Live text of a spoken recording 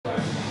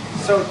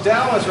So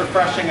Dell is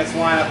refreshing its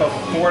lineup of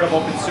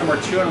affordable consumer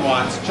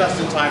 2-in-1s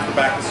just in time for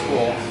back to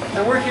school.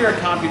 And we're here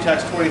at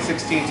Computex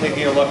 2016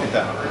 taking a look at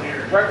them.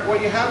 Right,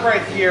 what you have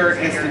right here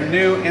is the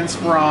new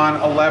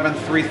Inspiron 11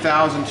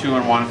 3000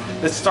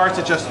 2-in-1 that starts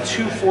at just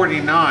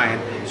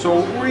 $249, so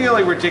a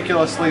really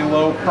ridiculously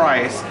low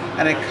price,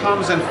 and it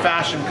comes in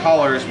fashion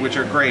colors which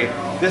are great.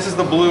 This is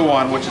the blue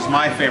one, which is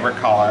my favorite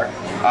color,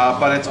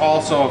 but it's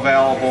also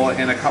available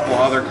in a couple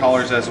other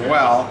colors as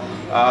well.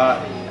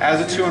 As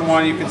a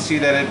 2-in-1, you can see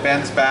that it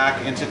bends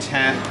back into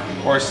tent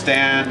or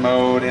stand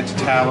mode, into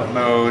tablet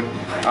mode.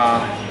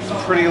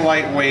 It's pretty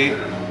lightweight.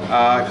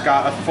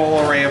 Got a full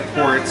array of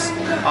ports.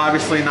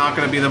 Obviously not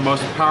going to be the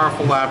most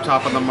powerful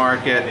laptop on the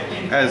market,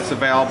 as it's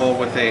available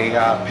with a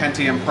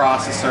Pentium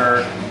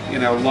processor, you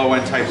know,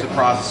 low-end types of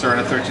processor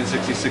and a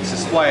 1366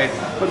 display,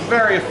 but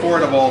very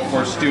affordable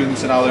for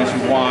students and others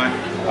who want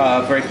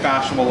a very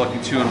fashionable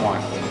looking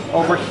 2-in-1.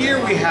 Over here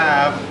we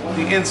have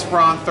the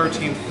Inspiron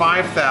 13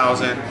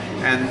 5000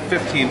 and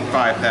 15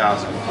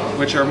 5000,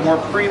 which are more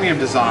premium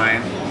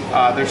design.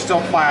 They're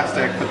still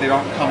plastic, but they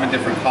don't come in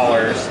different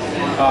colors.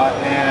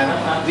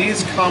 And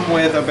these come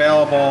with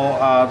available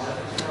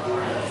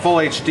full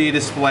HD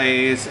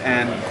displays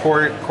and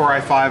Core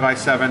i5,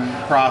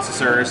 i7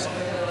 processors,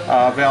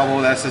 available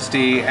with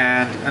SSD,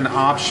 and an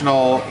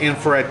optional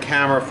infrared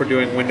camera for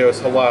doing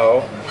Windows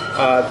Hello.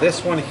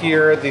 This one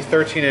here, the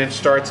 13-inch,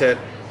 starts at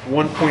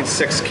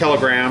 1.6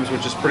 kilograms,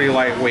 which is pretty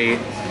lightweight.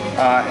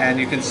 And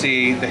you can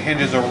see the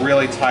hinges are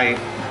really tight.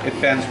 It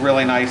bends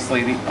really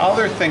nicely. The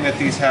other thing that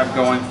these have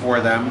going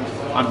for them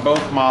on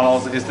both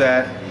models is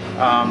that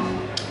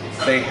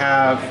they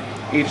have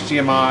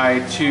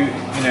HDMI to,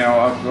 you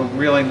know, a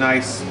really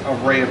nice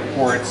array of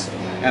ports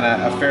and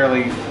a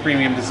fairly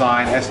premium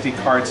design SD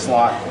card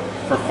slot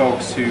for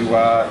folks who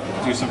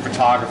do some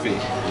photography.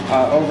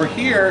 Over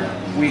here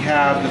we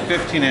have the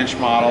 15-inch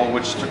model,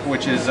 which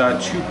is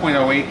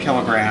 2.08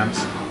 kilograms.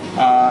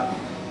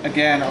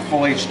 Again, a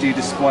full HD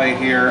display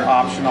here,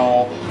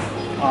 optional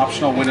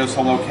Windows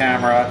Hello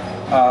camera.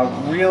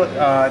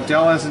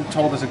 Dell hasn't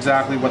told us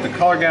exactly what the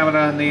color gamut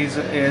on these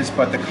is,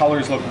 but the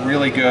colors look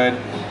really good,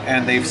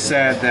 and they've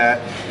said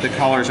that the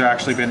colors have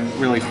actually been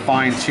really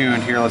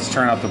fine-tuned. Here, let's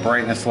turn up the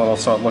brightness a little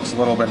so it looks a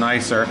little bit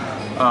nicer.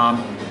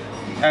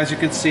 As you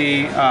can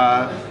see,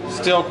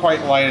 still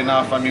quite light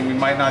enough. I mean, we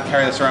might not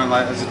carry this around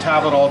as a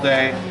tablet all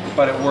day,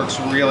 but it works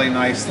really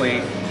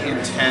nicely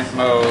in tent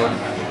mode,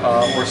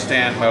 or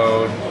stand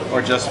mode,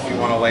 or just if you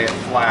want to lay it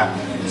flat.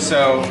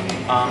 So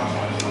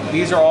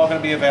these are all going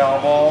to be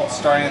available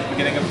starting at the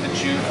beginning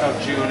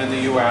of June in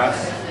the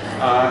US,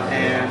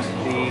 and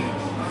the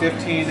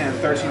 15 and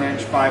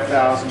 13-inch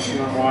 5000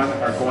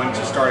 2-in-1 are going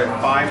to start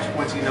at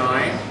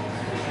 $529,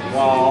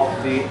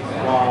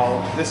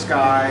 while this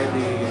guy,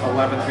 the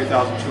 11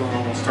 3000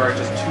 2-in-1, will start at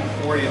just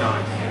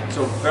 $249.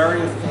 So very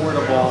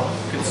affordable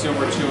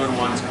consumer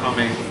 2-in-1s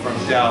coming from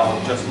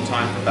Dell just in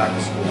time for back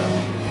to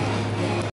school.